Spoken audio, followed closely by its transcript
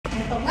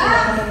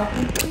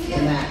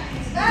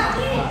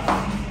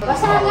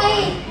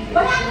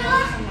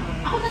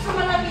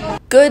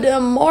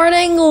Good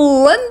morning,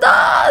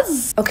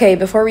 Lindas! Okay,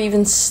 before we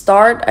even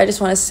start, I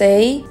just want to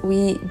say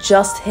we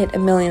just hit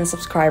 1 million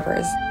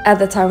subscribers at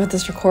the time of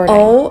this recording.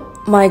 Oh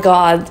my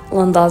god,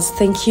 Lindas,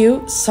 thank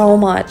you so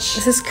much.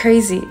 This is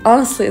crazy.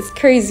 Honestly, it's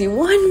crazy.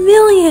 1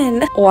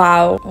 million!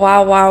 Wow.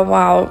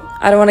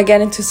 I don't want to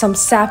get into some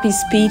sappy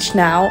speech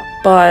now,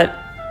 but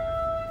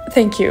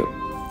thank you.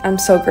 I'm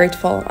so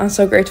grateful. I'm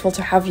so grateful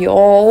to have you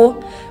all.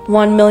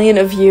 1 million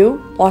of you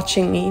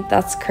watching me.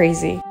 That's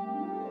crazy.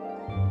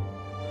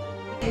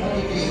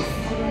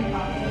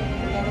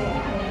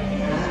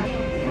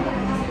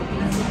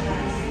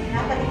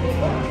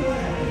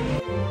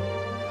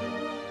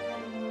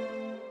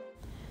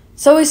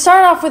 So we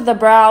start off with the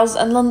brows,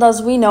 and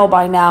Lindas, we know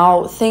by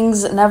now,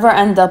 things never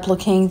end up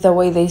looking the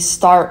way they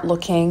start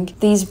looking.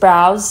 These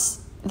brows,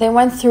 they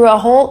went through a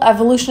whole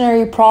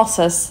evolutionary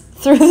process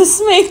through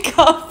this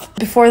makeup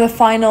before the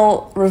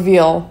final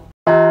reveal.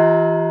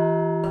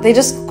 They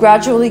just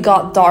gradually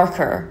got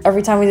darker.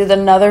 Every time we did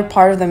another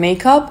part of the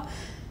makeup,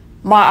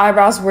 my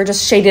eyebrows were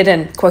just shaded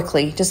in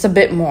quickly, just a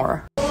bit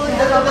more.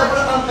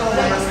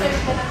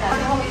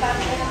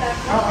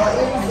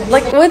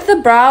 Like with the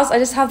brows, I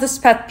just have this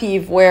pet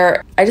peeve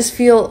where I just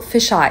feel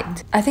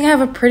fish-eyed. I think I have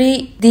a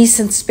pretty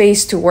decent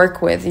space to work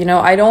with, you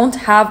know? I don't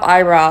have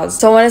eyebrows.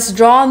 So when it's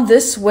drawn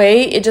this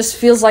way, it just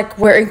feels like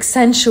we're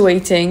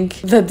accentuating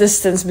the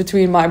distance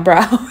between my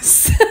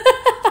brows.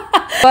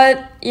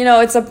 But, you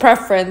know, it's a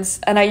preference,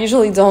 and I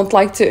usually don't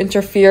like to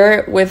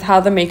interfere with how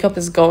the makeup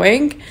is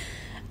going.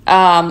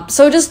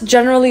 So just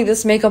generally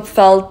this makeup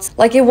felt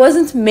like it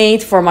wasn't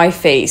made for my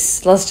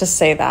face. Let's just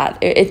say that.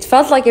 It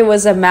felt like it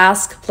was a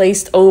mask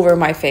placed over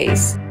my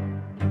face.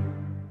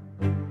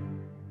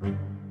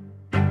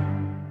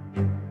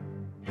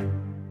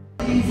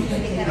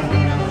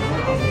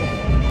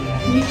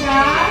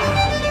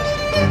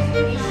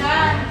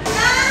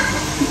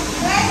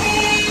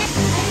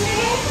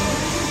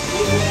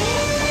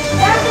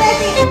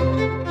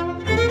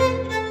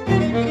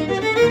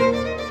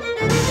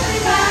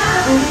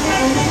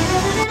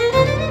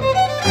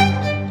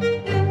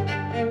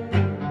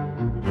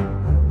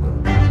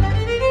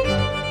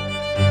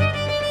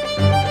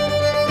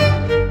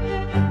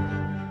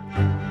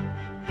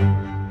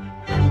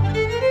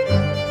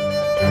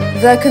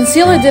 The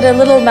concealer did a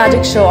little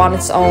magic show on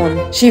its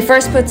own. She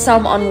first put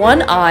some on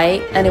one eye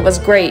and it was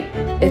great.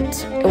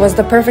 It was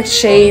the perfect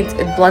shade,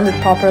 it blended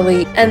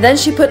properly. And then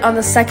she put on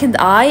the second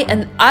eye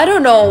and I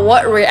don't know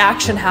what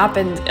reaction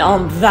happened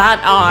on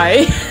that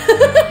eye.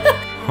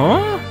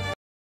 Huh?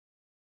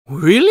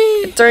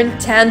 Really? It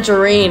turned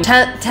tangerine.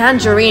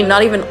 Tangerine,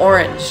 not even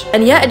orange.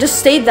 And yeah, it just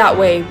stayed that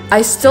way.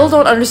 I still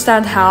don't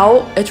understand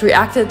how it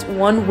reacted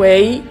one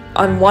way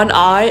on one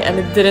eye and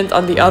it didn't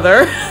on the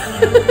other.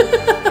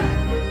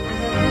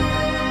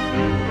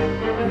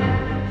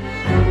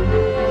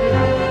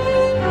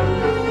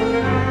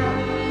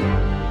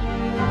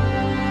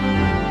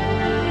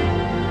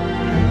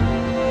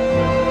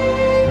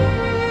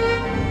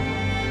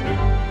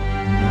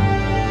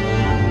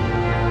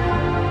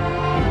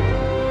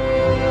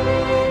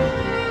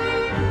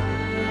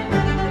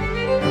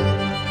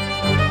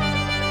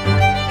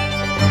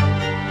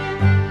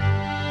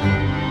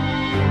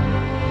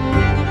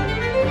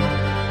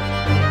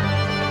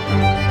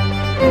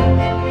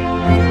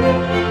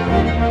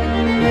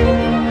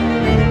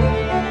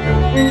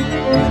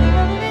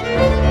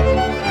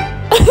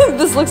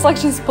 This looks like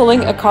she's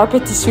pulling a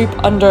carpet to sweep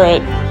under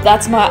it.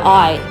 That's my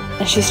eye,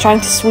 and she's trying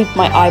to sweep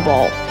my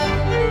eyeball.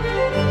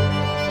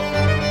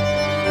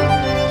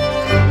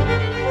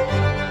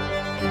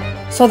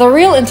 So the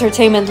real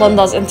entertainment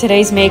Lindas in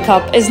today's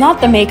makeup is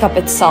not the makeup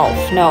itself,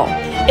 no.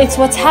 It's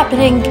what's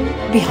happening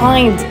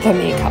behind the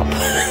makeup.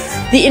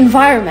 The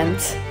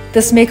environment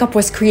this makeup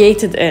was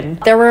created in.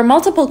 There were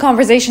multiple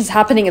conversations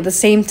happening at the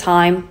same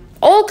time.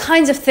 All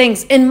kinds of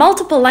things in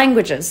multiple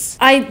languages.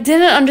 I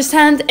didn't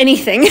understand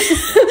anything.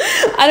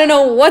 I don't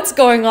know what's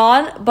going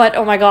on, but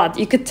oh my god,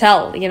 you could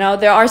tell, you know,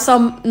 there are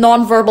some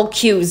non-verbal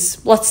cues.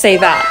 Let's say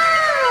that.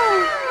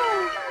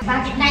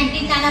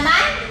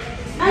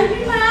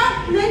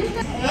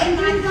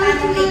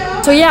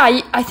 So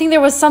yeah, I think there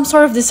was some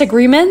sort of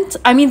disagreement.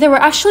 I mean, there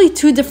were actually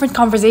 2 different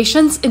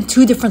conversations in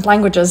 2 different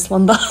languages,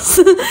 Lindas.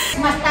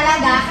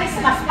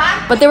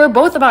 But they were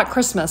both about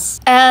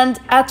Christmas. And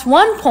at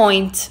one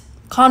point,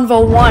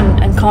 Convo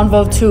 1 and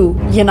Convo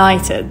 2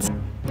 united,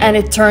 and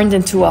it turned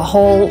into a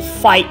whole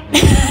fight.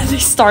 They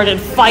started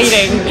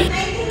fighting.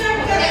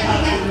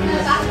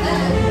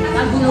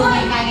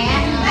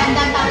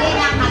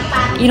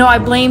 You know, I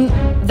blame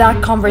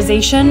that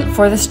conversation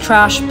for this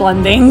trash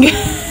blending.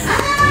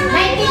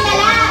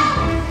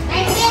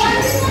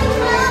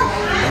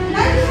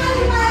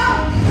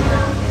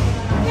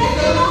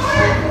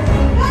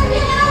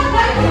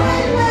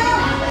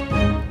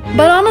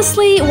 But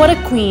honestly, what a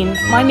queen.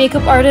 My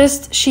makeup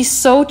artist, she's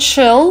so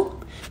chill.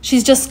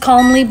 She's just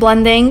calmly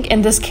blending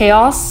in this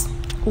chaos.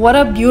 What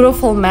a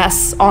beautiful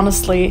mess,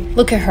 honestly.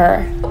 Look at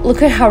her.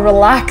 Look at how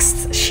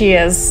relaxed she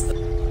is.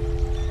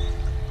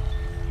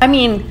 I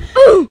mean,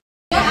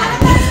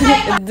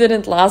 it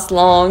didn't last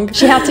long.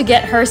 She had to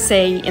get her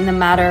say in the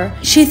matter.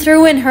 She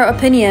threw in her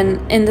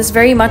opinion in this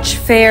very much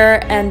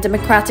fair and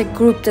democratic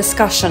group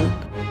discussion.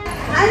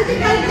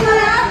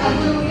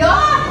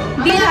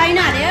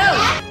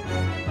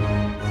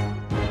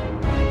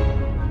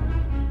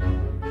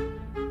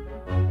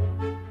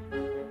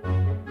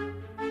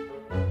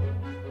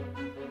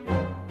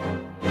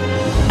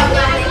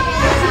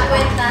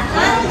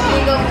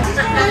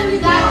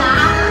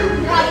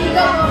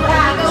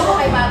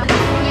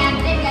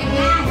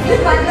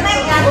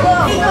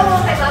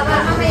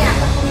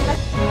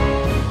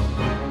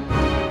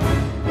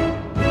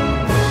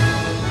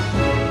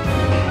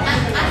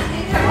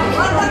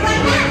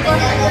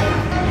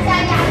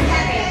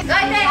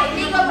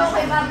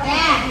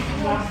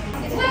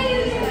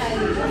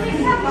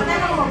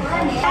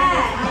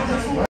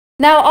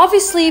 Now,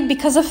 obviously,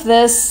 because of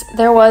this,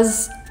 there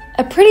was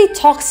a pretty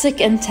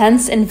toxic,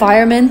 intense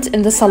environment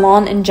in the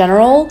salon in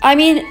general. I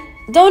mean,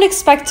 don't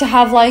expect to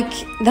have like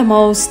the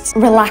most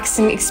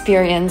relaxing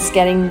experience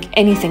getting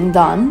anything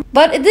done,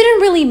 but it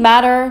didn't really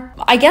matter.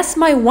 I guess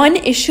my one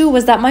issue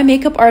was that my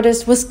makeup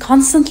artist was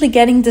constantly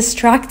getting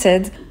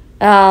distracted.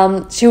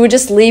 She would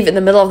just leave in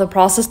the middle of the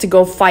process to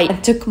go fight.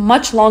 It took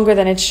much longer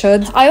than it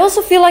should. I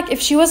also feel like if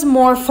she was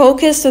more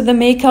focused with the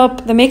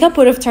makeup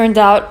would have turned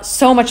out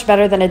so much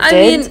better than it did.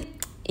 I mean,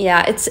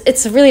 yeah,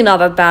 it's really not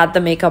that bad, the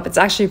makeup. It's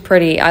actually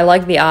pretty. I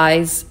like the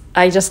eyes.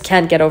 I just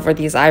can't get over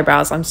these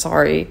eyebrows. I'm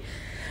sorry.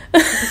 Oh,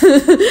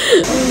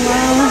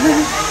 wow.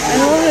 I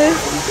love it.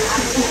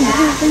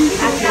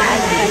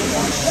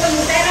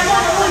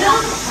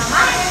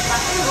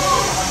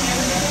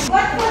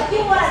 What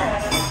you want?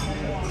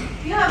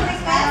 You have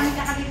request?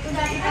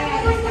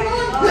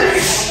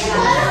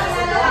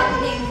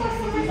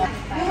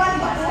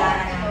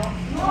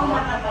 You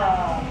want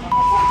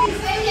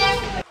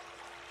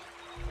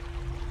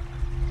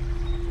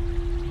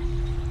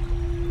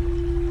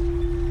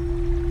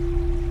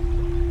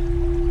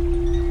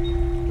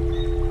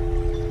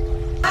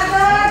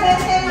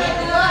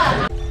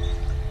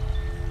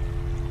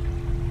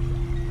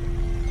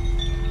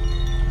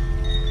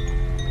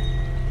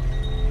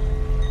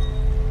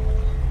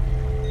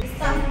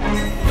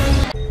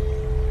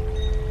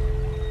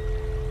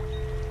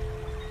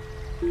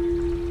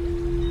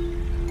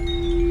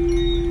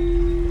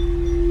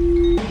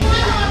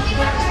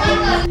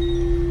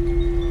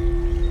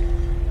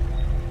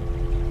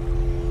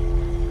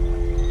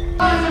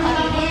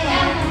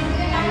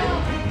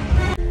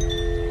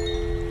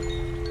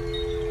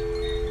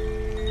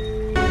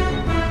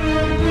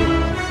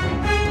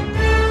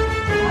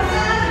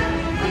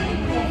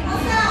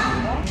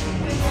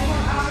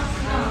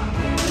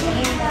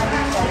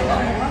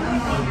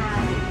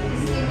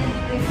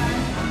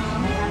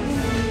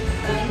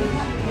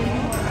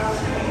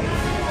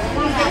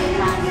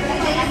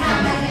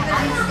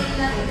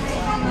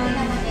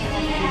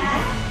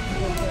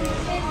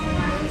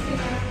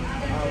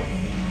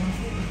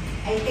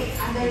I take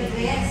under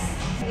dress.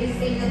 Will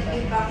say that I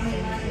back my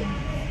money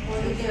for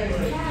the church.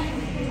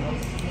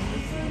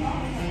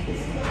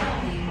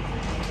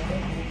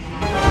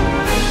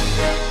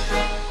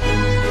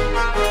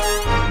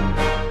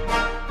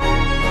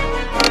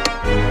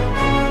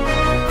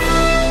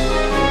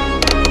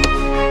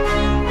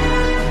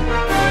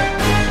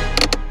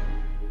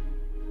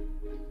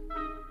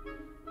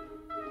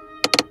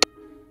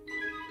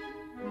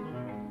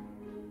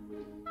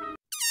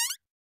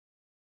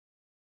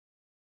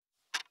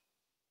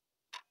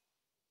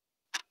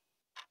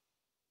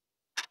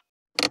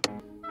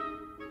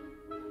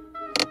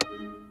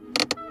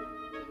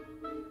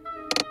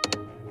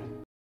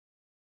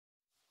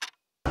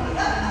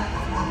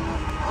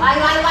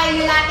 Why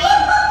you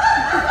laughing?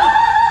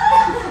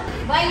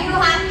 Why you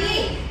happy?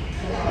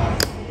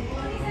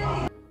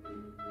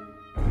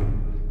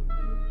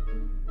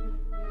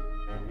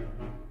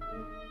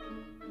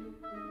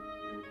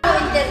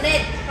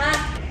 Internet, huh?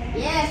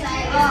 Yes, I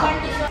off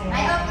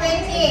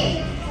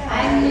 20.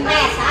 I'm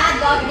less, huh?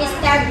 Don't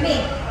disturb me.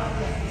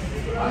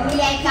 Only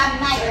I come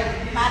night,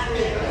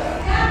 party.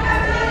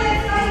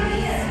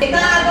 Diba,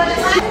 ako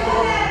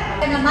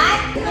naman?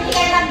 Hindi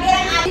ka lang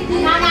birang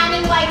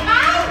nanaming wifi?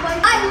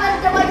 Ay, wala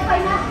ka wifi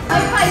na.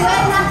 Wifi,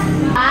 wala.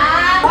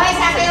 Okay,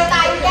 sasayaw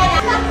tayo dyan.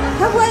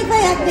 Have wifi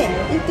ate.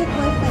 Take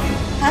wifi.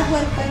 Have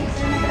wifi.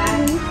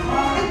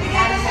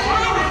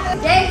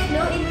 James,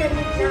 no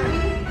internet na.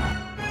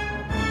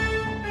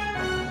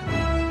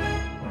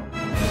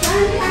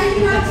 Ay,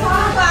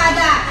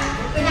 pada.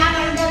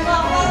 Pinakaroon mo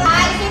ako.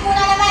 Alisin mo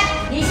na naman.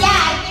 Di siya,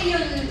 I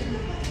feel you.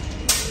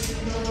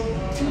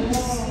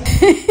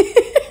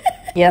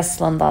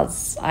 Yes,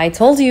 Landas, I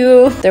told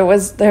you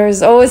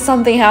there's always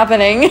something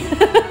happening.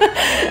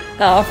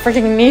 Oh,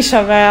 freaking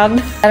Nisha, man.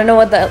 I don't know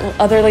what the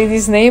other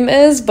lady's name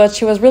is, but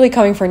she was really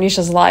coming for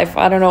Nisha's life.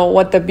 I don't know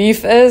what the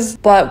beef is,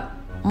 but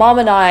Mom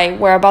and I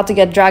were about to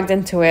get dragged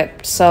into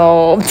it,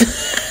 so...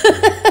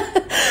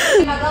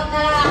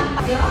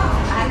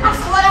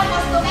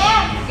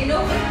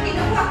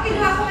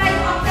 Kinuha ko ngayon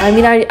I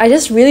mean, I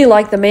just really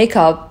like the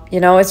makeup, you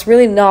know, it's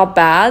really not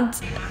bad,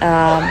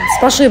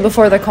 especially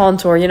before the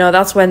contour, you know,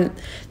 that's when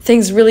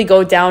things really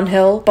go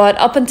downhill. But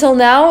up until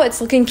now, it's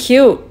looking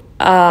cute.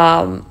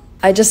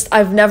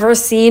 I've never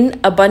seen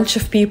a bunch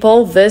of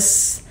people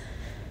this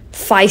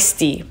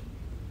feisty.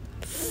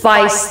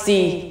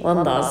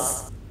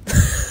 Landas.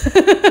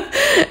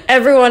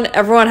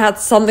 Everyone had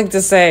something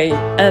to say,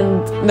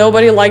 and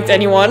nobody liked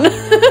anyone.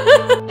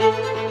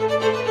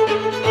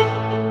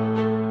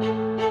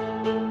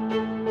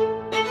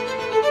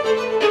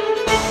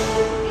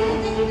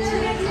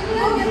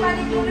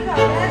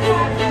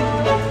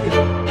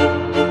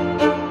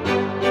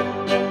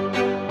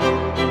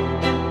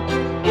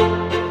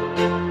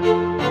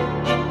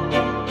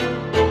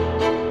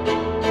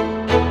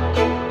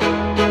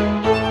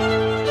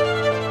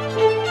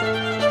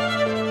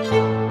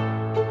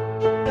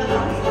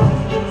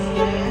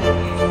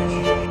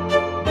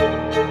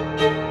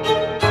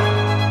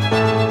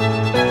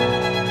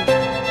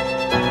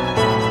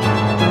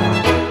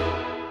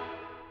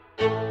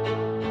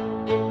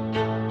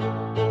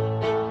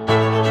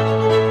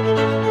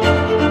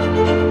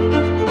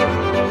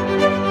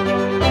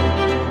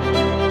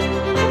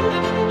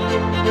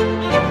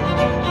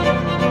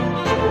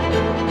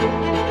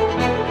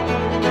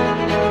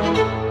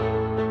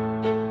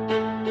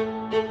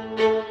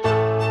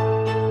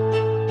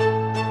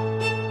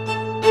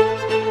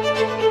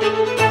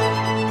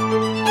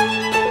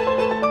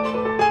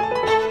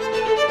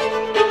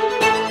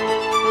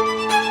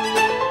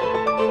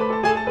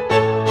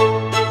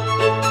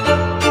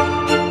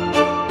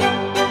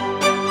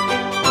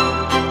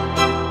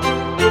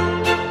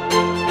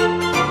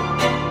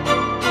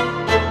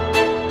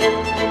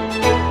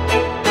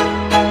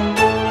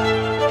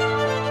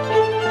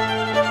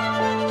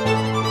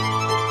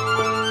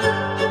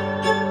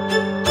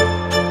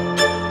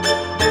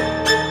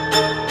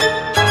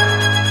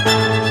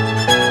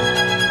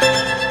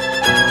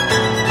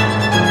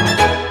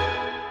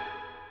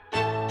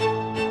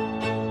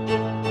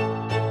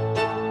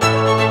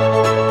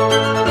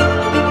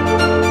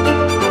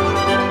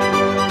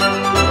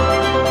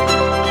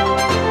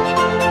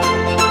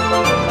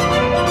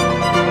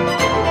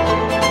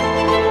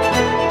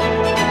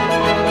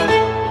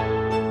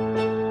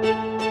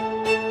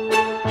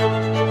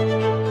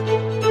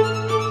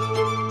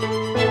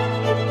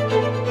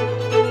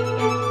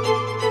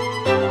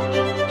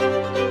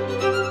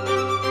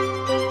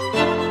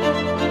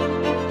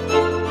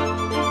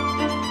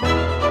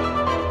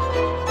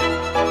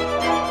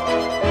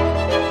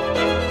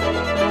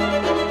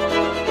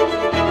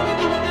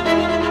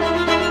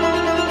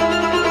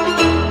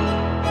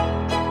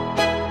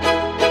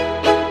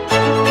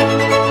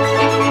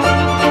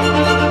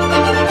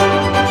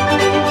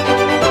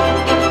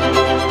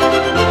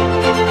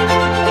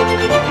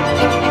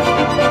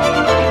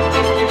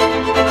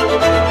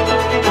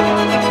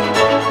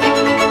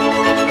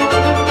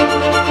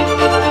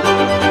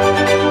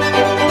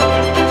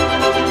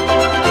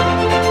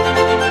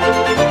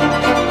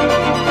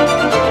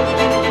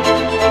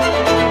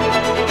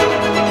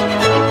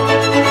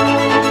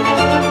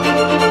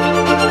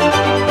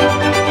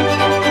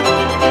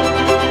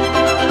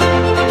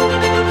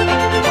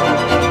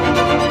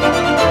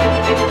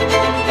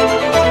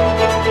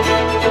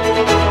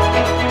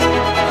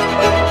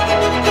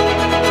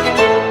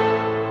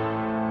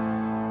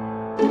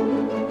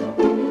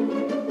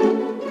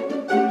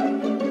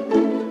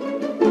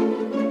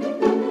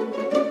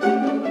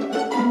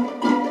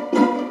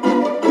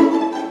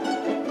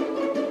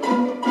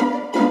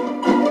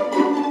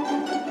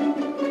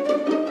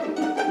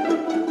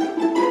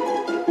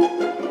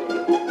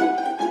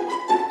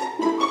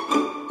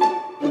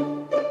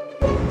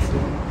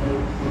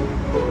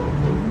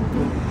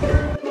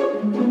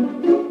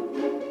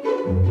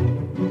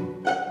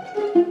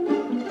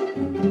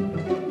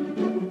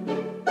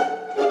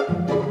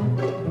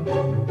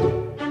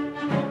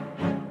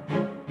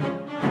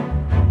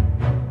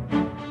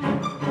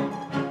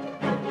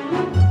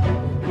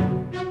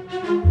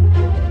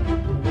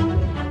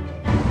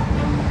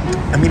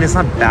 mean, it's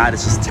not bad,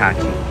 it's just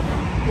tacky.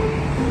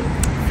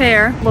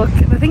 Fair. Look,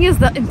 the thing is,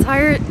 the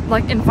entire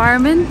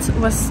environment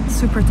was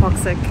super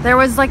toxic. There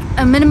was like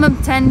a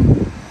minimum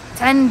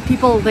 10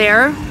 people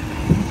there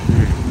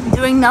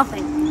doing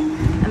nothing,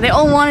 and they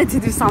all wanted to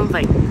do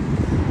something,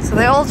 so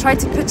they all tried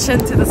to pitch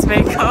into this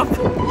makeup.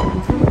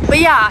 But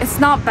yeah, it's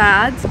not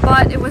bad,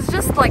 but it was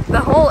just like the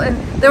whole, and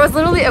there was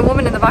literally a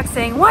woman in the back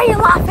saying, "Why are you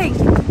laughing?"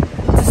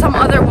 to some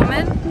other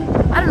woman.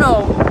 I don't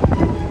know.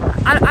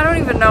 I don't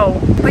even know.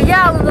 But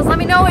yeah, let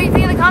me know what you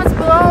think in the comments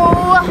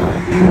below.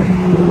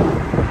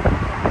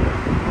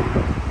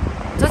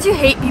 Don't you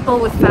hate people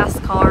with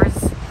fast cars?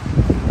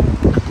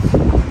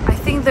 I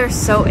think they're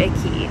so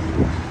icky.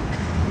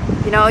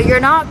 You know,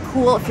 you're not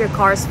cool if your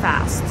car's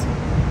fast.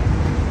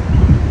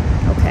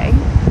 Okay.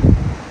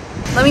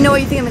 Let me know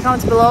what you think in the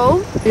comments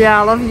below. Yeah,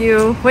 I love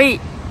you.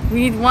 Wait,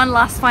 we need one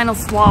last final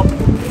swap.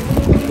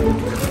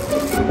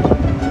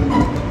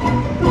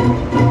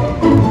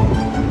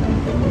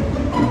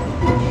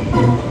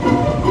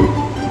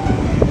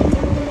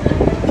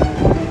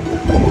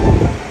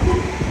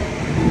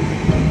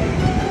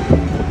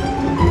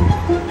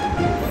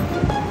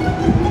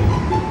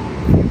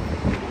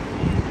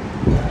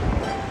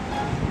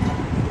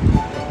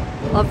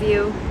 Love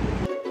you.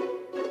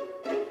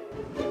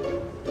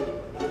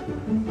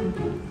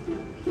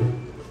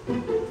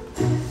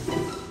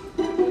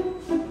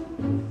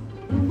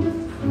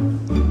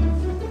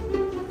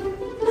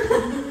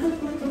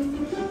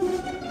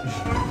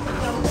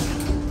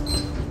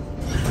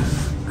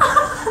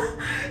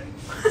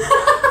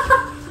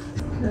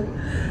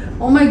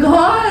 Oh my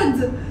god!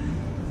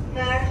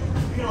 Third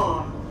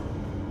floor.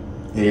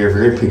 Yeah, you're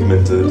very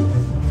pigmented.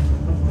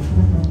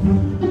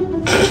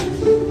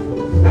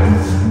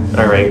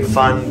 Alright,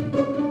 fun.